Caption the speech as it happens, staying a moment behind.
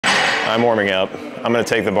I'm warming up. I'm gonna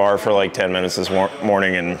take the bar for like 10 minutes this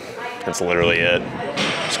morning, and that's literally it.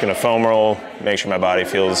 Just gonna foam roll, make sure my body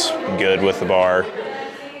feels good with the bar,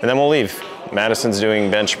 and then we'll leave. Madison's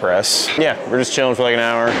doing bench press. Yeah, we're just chilling for like an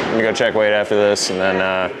hour. I'm gonna go check weight after this, and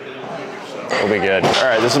then we'll be good. All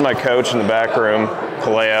right, this is my coach in the back room,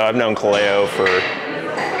 Kaleo. I've known Kaleo for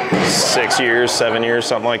 6 years, 7 years,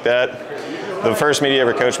 something like that. The first meet he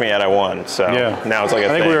ever coached me at, I won. So now it's like a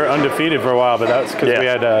thing. I think we were undefeated for a while, but that's because we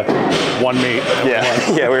had one meet.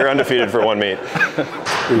 Yeah, we were undefeated for one meet.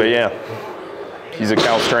 But yeah, he's a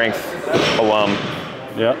Cal Strength alum.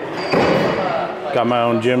 Yep. Got my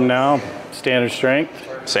own gym now, Standard Strength.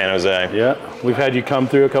 San Jose. Yeah, we've had you come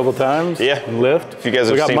through a couple times. Yeah. And lift. If you guys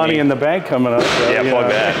have we got seen Money me. in the Bank coming up. So, yeah,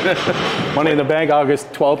 plug that. Money in the Bank,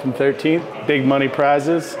 August 12th and 13th. Big money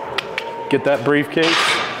prizes. Get that briefcase.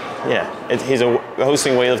 Yeah, he's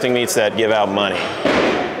hosting weightlifting meets that give out money.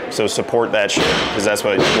 So support that shit, because that's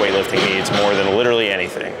what weightlifting needs more than literally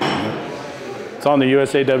anything. It's on the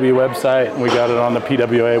USAW website, and we got it on the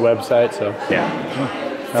PWA website, so. Yeah.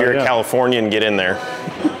 If you're a Californian, get in there.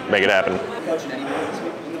 Make it happen.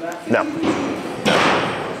 No.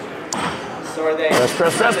 So are they?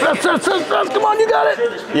 Press. Come on, you got it.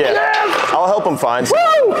 Yeah. Yes. I'll help them find some.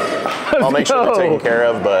 I'll make sure they're taken care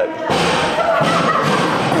of, but.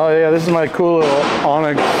 Oh yeah, this is my cool little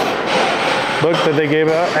Onyx book that they gave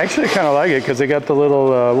out. Actually, I kind of like it because they got the little,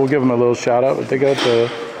 we'll give them a little shout out, but they got the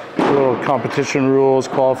little competition rules,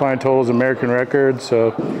 qualifying totals, American records.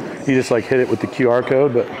 So you just like hit it with the QR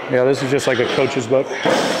code. But yeah, this is just like a coach's book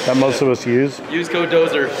that most of us use. Use code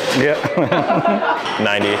dozer. Yeah.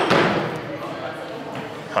 90,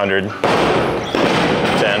 100,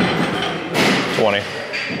 10, 20,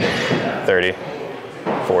 30,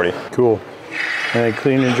 40. Cool. And then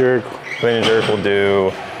clean and jerk. Clean and jerk will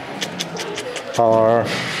do Bar.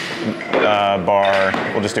 Bar.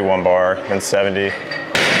 We'll just do one bar. Then 70,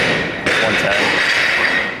 110,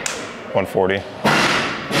 140,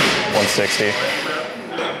 160,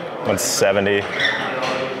 170,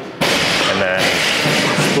 and then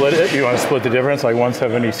Split it? You want to split the difference, like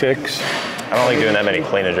 176? I don't like doing that many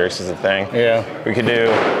clean and jerks is the thing. Yeah. We could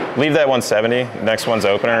leave that 170. Next one's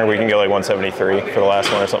opener. We can go like 173 for the last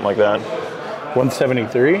one or something like that.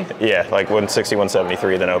 173? Yeah, like 160,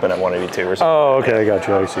 173, then open at 182 or something. Oh, okay, I got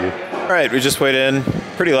you, I see. All right, we just weighed in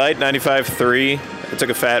pretty light, 95.3. I took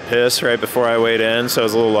a fat piss right before I weighed in, so it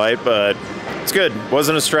was a little light, but it's good.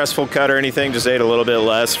 Wasn't a stressful cut or anything, just ate a little bit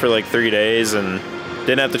less for like 3 days and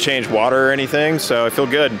didn't have to change water or anything, so I feel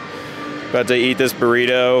good. About to eat this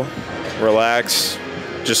burrito, relax,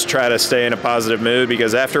 just try to stay in a positive mood,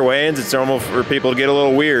 because after weigh-ins, it's normal for people to get a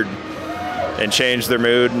little weird and change their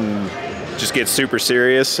mood and just get super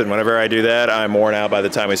serious, and whenever I do that, I'm worn out by the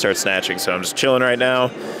time we start snatching. So I'm just chilling right now,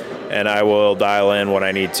 and I will dial in when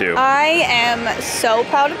I need to. I am so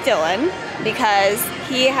proud of Dylan because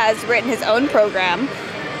he has written his own program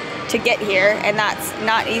to get here, and that's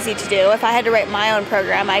not easy to do. If I had to write my own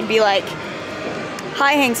program, I'd be like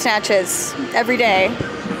high hang snatches every day,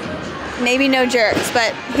 maybe no jerks,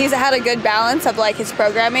 but he's had a good balance of like his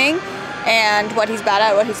programming and what he's bad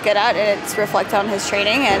at, what he's good at, and it's reflected on his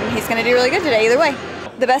training, and he's gonna do really good today either way.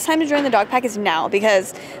 The best time to join the dog pack is now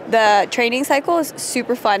because the training cycle is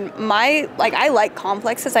super fun. I like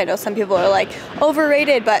complexes. I know some people are like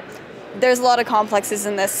overrated, but there's a lot of complexes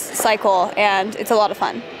in this cycle, and it's a lot of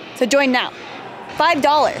fun. So join now.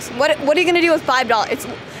 $5. What are you gonna do with $5?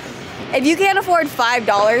 If you can't afford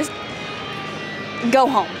 $5, go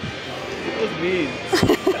home. It was mean. Yeah,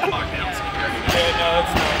 no,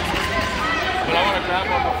 it's not. But I want to grab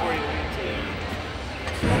one before you leave too.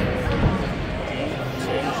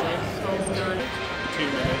 2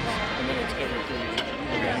 minutes, and then it's every 3.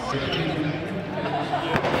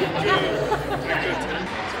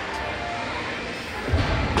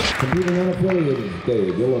 Competing unaffiliated today,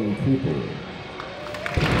 Dylan Cooper.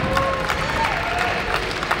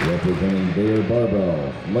 Representing Bayer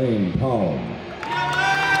Barbell, Lane Palm.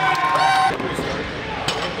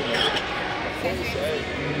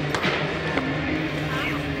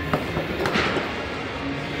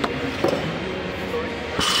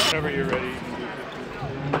 Whenever you're ready.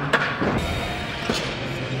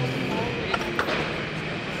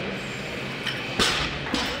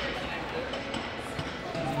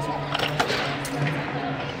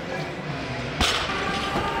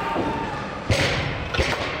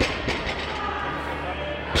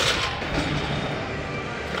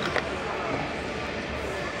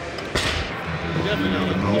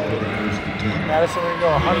 Madison, we go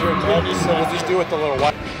 100 next, so we'll just do it with the little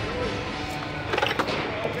white.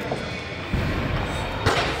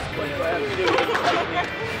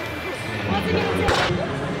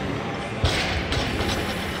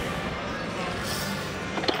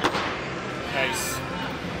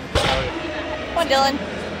 Dylan?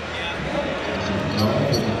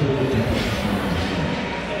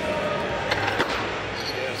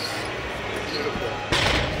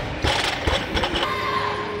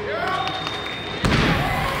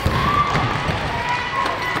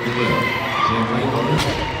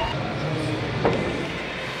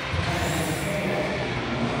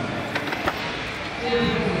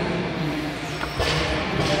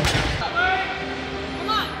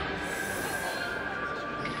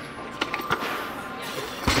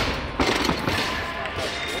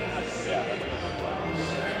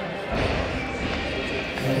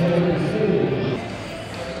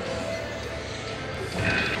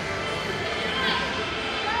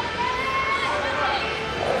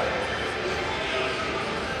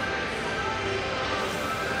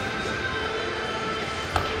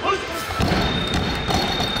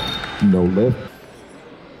 No lift.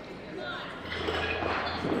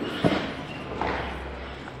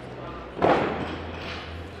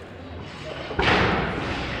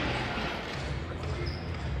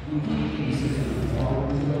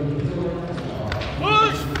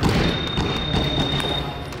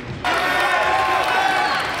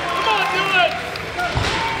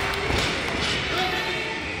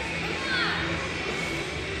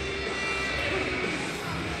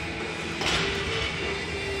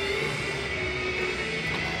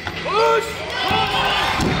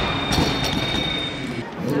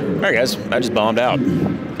 All right, guys, I just bombed out.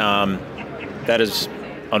 That is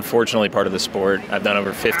unfortunately part of the sport. I've done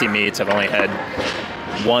over 50 meets. I've only had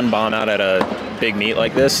one bomb out at a big meet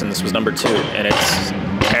like this, and this was number 2. And it's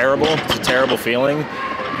terrible. It's a terrible feeling,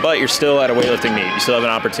 but you're still at a weightlifting meet. You still have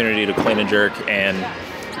an opportunity to clean and jerk, and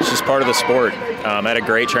it's just part of the sport. I had a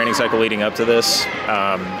great training cycle leading up to this.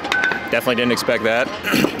 Definitely didn't expect that.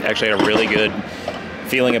 Actually had a really good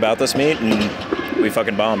feeling about this meet, and we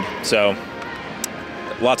fucking bombed. So,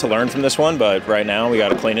 a lot to learn from this one, but right now we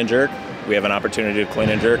got a clean and jerk. We have an opportunity to clean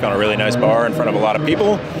and jerk on a really nice bar in front of a lot of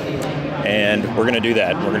people, and we're gonna do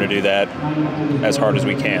that. We're gonna do that as hard as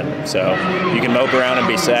we can. So you can mope around and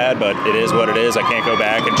be sad, but it is what it is. I can't go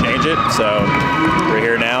back and change it. So we're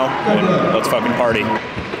here now, and let's fucking party.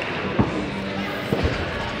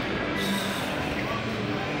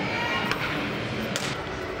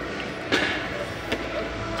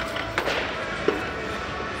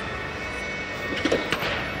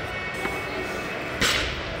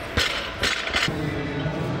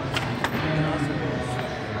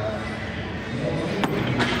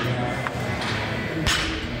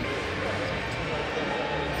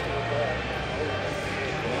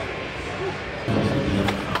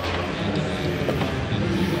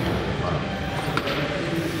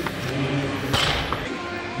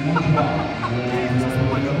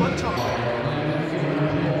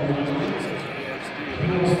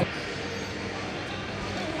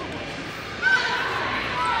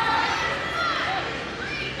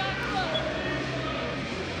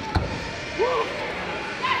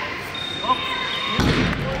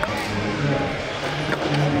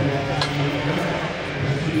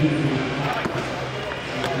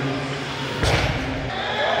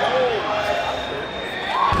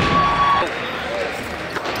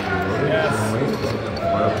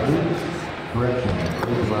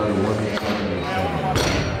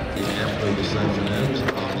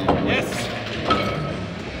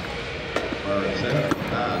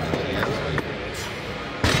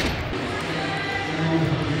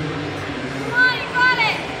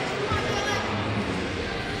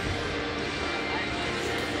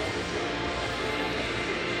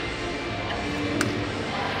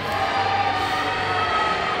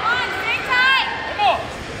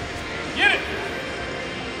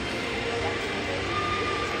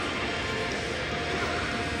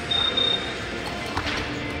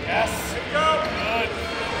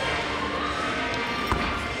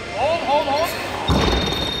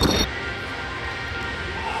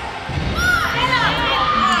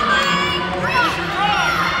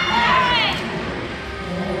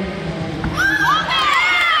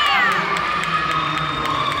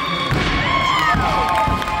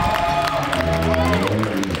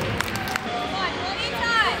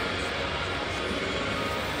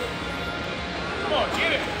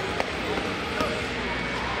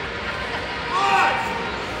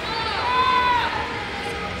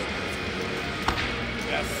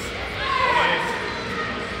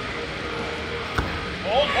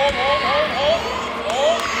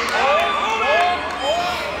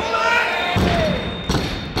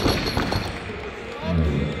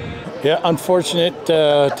 Yeah, unfortunate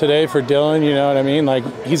today for Dylan, you know what I mean? Like,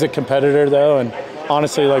 he's a competitor though, and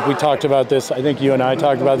honestly, like we talked about this, I think you and I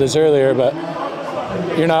talked about this earlier, but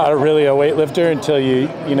you're not really a weightlifter until you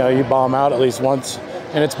bomb out at least once.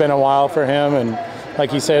 And it's been a while for him. And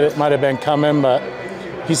like he said, it might have been coming, but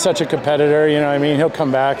he's such a competitor, you know what I mean? He'll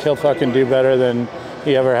come back, he'll fucking do better than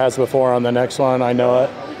he ever has before on the next one. I know it.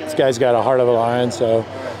 This guy's got a heart of a lion, so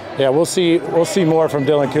yeah, we'll see more from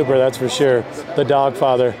Dylan Cooper, that's for sure. The dog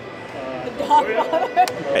father. The dog father.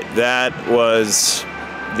 That was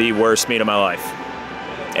the worst meet of my life,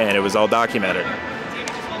 and it was all documented.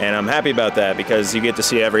 And I'm happy about that because you get to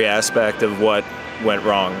see every aspect of what went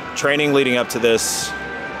wrong. Training leading up to this,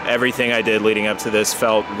 everything I did leading up to this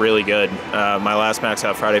felt really good. My last Max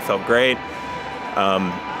Out Friday felt great.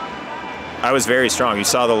 I was very strong. You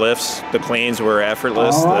saw the lifts, the cleans were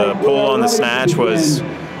effortless. The pull on the snatch was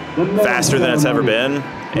faster than it's ever been.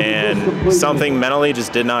 And something mentally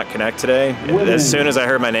just did not connect today. As soon as I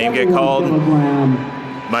heard my name get called,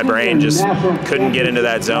 my brain just couldn't get into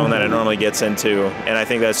that zone that it normally gets into. And I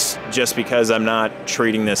think that's just because I'm not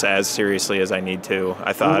treating this as seriously as I need to.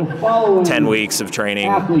 I thought 10 weeks of training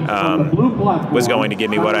was going to give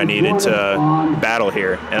me what I needed to battle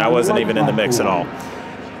here. And I wasn't even in the mix at all.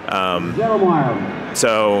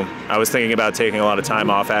 So I was thinking about taking a lot of time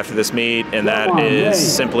off after this meet, and that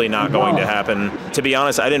is simply not going to happen. To be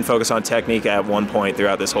honest, I didn't focus on technique at one point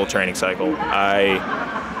throughout this whole training cycle. I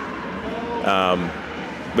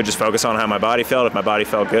would just focus on how my body felt. If my body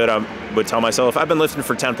felt good, I would tell myself, I've been lifting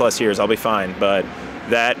for 10 plus years, I'll be fine. But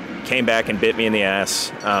that came back and bit me in the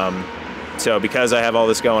ass. So because I have all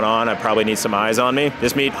this going on, I probably need some eyes on me.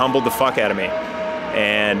 This meet humbled the fuck out of me.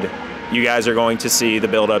 And you guys are going to see the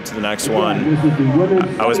build up to the next one.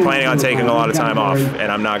 I was planning on taking a lot of time off,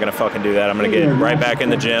 and I'm not gonna fucking do that. I'm gonna get right back in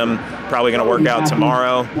the gym, probably gonna work out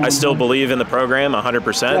tomorrow. I still believe in the program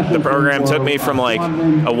 100%. The program took me from like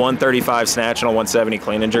a 135 snatch and a 170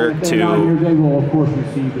 clean and jerk to,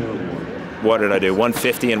 what did I do?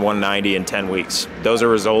 150 and 190 in 10 weeks. Those are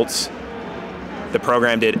results. The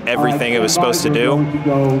program did everything it was supposed to do,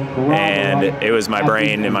 and it was my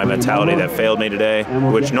brain and my mentality that failed me today,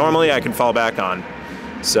 which normally I can fall back on.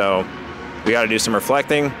 So we got to do some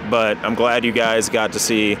reflecting, but I'm glad you guys got to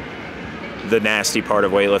see the nasty part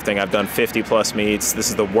of weightlifting. I've done 50 plus meets. This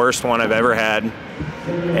is the worst one I've ever had,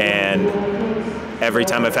 and every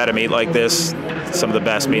time I've had a meet like this, some of the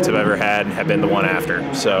best meets I've ever had have been the one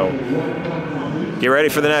after. So get ready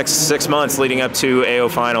for the next 6 months leading up to AO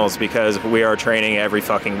finals, because we are training every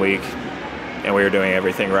fucking week and we are doing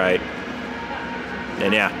everything right.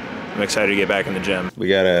 And yeah, I'm excited to get back in the gym. We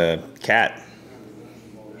got a cat.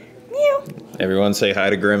 Meow. Everyone say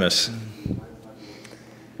hi to Grimace.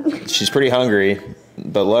 She's pretty hungry,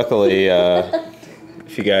 but luckily,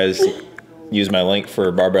 if you guys use my link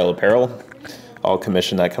for Barbell Apparel, all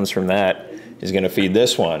commission that comes from that is gonna feed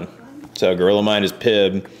this one. So Gorilla Mind is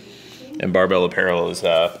Pib, and Barbell Apparel is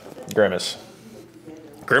Grimace.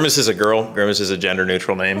 Grimace is a girl. Grimace is a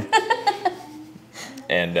gender-neutral name.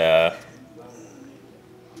 And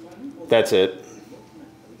that's it.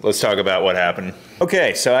 Let's talk about what happened.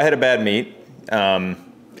 Okay, so I had a bad meet.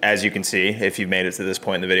 As you can see, if you've made it to this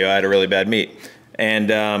point in the video, I had a really bad meet.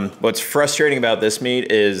 And what's frustrating about this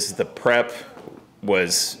meet is the prep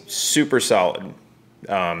was super solid.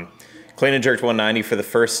 Clean and jerked 190 for the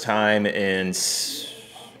first time in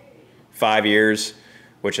 5 years,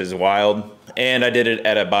 which is wild. And I did it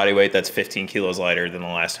at a body weight that's 15 kilos lighter than the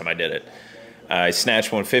last time I did it. I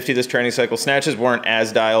snatched 150 this training cycle. Snatches weren't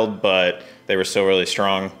as dialed, but they were still really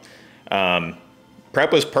strong.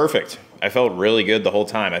 Prep was perfect. I felt really good the whole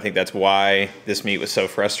time. I think that's why this meet was so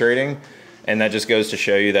frustrating. And that just goes to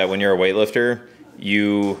show you that when you're a weightlifter,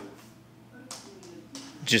 you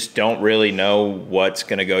just don't really know what's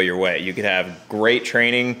gonna go your way. You could have great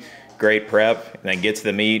training, great prep, and then get to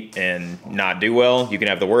the meet and not do well. You can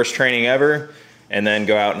have the worst training ever and then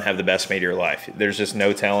go out and have the best meet of your life. There's just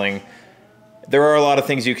no telling. There are a lot of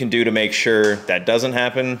things you can do to make sure that doesn't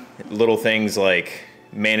happen. Little things like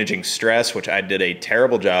managing stress, which I did a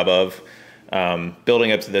terrible job of.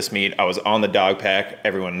 Building up to this meet, I was on the dog pack.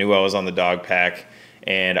 Everyone knew I was on the dog pack.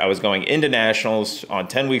 And I was going into nationals on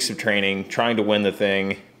 10 weeks of training, trying to win the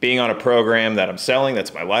thing, being on a program that I'm selling,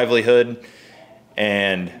 that's my livelihood.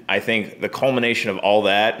 And I think the culmination of all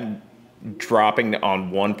that, dropping on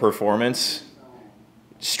one performance,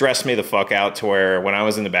 stressed me the fuck out to where when I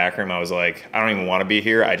was in the back room, I was like, I don't even want to be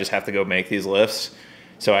here. I just have to go make these lifts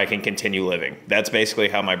so I can continue living. That's basically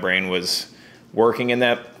how my brain was working in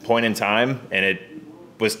that point in time, and it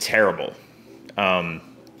was terrible.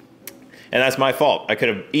 And that's my fault. I could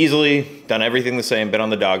have easily done everything the same, been on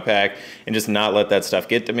the dog pack, and just not let that stuff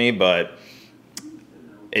get to me, but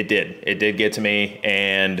it did. It did get to me,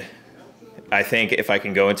 and I think if I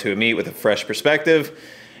can go into a meet with a fresh perspective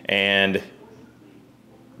and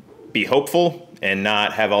be hopeful and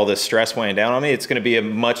not have all this stress weighing down on me. It's going to be a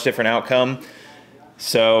much different outcome.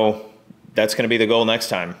 So that's going to be the goal next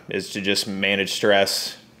time, is to just manage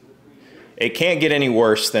stress. It can't get any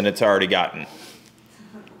worse than it's already gotten.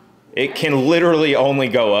 It can literally only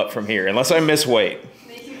go up from here, unless I miss weight.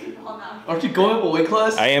 Aren't you going up a weight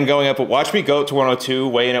class? I am going up. Watch me go up to 102,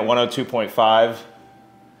 weigh in at 102.5.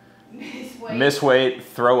 Miss weight,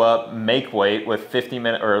 throw up, make weight with 50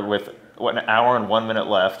 minutes, or with an hour and 1 minute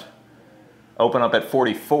left. Open up at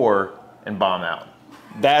 44 and bomb out.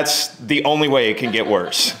 That's the only way it can get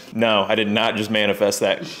worse. No, I did not just manifest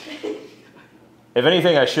that. If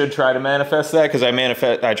anything, I should try to manifest that, because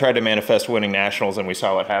I tried to manifest winning nationals and we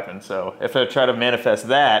saw what happened. So if I try to manifest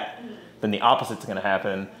that, then the opposite's going to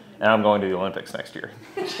happen, and I'm going to the Olympics next year.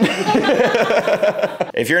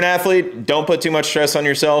 If you're an athlete, don't put too much stress on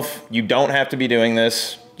yourself. You don't have to be doing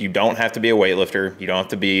this. You don't have to be a weightlifter. You don't have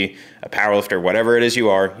to be a powerlifter, whatever it is you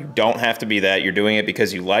are. You don't have to be that. You're doing it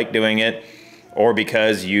because you like doing it, or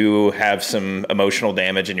because you have some emotional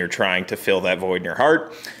damage and you're trying to fill that void in your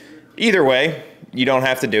heart. Either way, you don't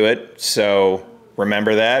have to do it. So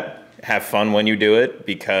remember that. Have fun when you do it,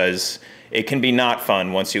 because it can be not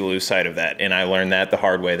fun once you lose sight of that. And I learned that the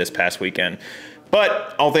hard way this past weekend.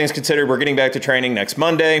 But all things considered, we're getting back to training next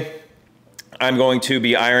Monday. I'm going to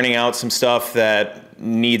be ironing out some stuff that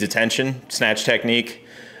needs attention. Snatch technique,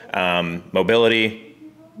 mobility,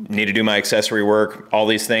 need to do my accessory work. All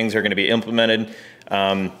these things are going to be implemented.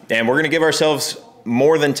 And we're going to give ourselves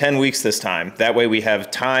more than 10 weeks this time. That way we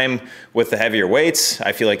have time with the heavier weights.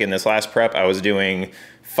 I feel like in this last prep, I was doing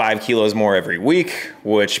 5 kilos more every week,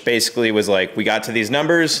 which basically was like, we got to these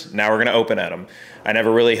numbers, now we're gonna open at them. I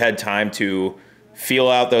never really had time to feel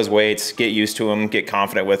out those weights, get used to them, get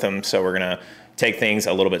confident with them. So we're gonna take things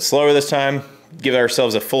a little bit slower this time, give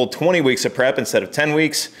ourselves a full 20 weeks of prep instead of 10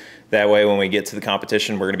 weeks. That way, when we get to the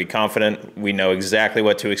competition, we're gonna be confident. We know exactly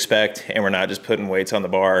what to expect, and we're not just putting weights on the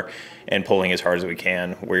bar and pulling as hard as we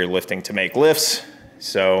can. We're lifting to make lifts.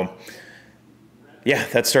 So yeah,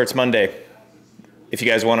 that starts Monday. If you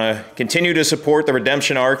guys wanna continue to support the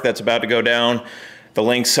redemption arc that's about to go down, the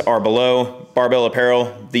links are below. Barbell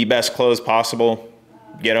Apparel, the best clothes possible.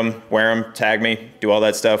 Get them, wear them, tag me, do all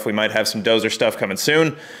that stuff. We might have some dozer stuff coming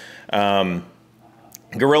soon.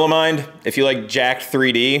 Gorilla Mind, if you like jacked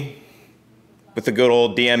 3D with the good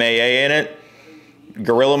old DMAA in it,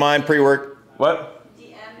 Gorilla Mind pre-work, what?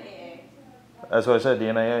 DMAA. That's what I said,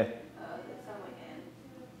 DMAA. That sound like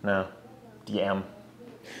an. No, DM.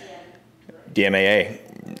 DMAA.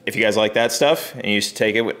 If you guys like that stuff and you used to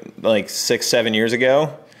take it like 6-7 years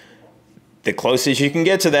ago, the closest you can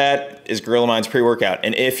get to that is Gorilla Mind's pre-workout.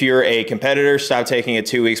 And if you're a competitor, stop taking it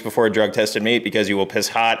 2 weeks before a drug-tested meet, because you will piss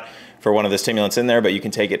hot for one of the stimulants in there, but you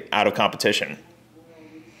can take it out of competition.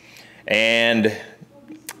 And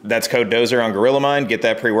that's code DOZER on Gorilla Mind. Get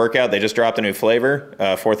that pre-workout. They just dropped a new flavor,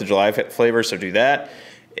 4th of July flavor, so do that.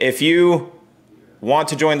 If you want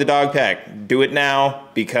to join the dog pack, do it now,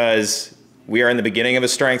 because we are in the beginning of a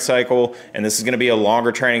strength cycle, and this is going to be a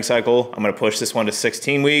longer training cycle. I'm going to push this one to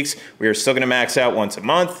 16 weeks. We are still going to max out once a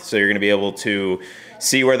month, so you're going to be able to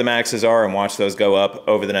see where the maxes are and watch those go up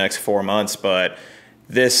over the next 4 months. But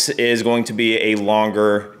this is going to be a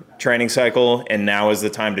longer training cycle, and now is the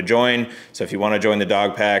time to join. So if you want to join the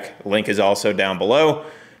dog pack, link is also down below.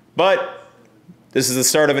 But this is the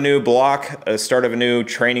start of a new block, a start of a new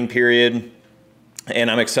training period,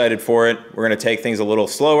 and I'm excited for it. We're going to take things a little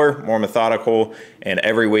slower, more methodical, and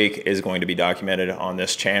every week is going to be documented on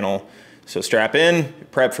this channel. So strap in,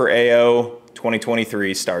 prep for AO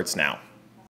 2023 starts now.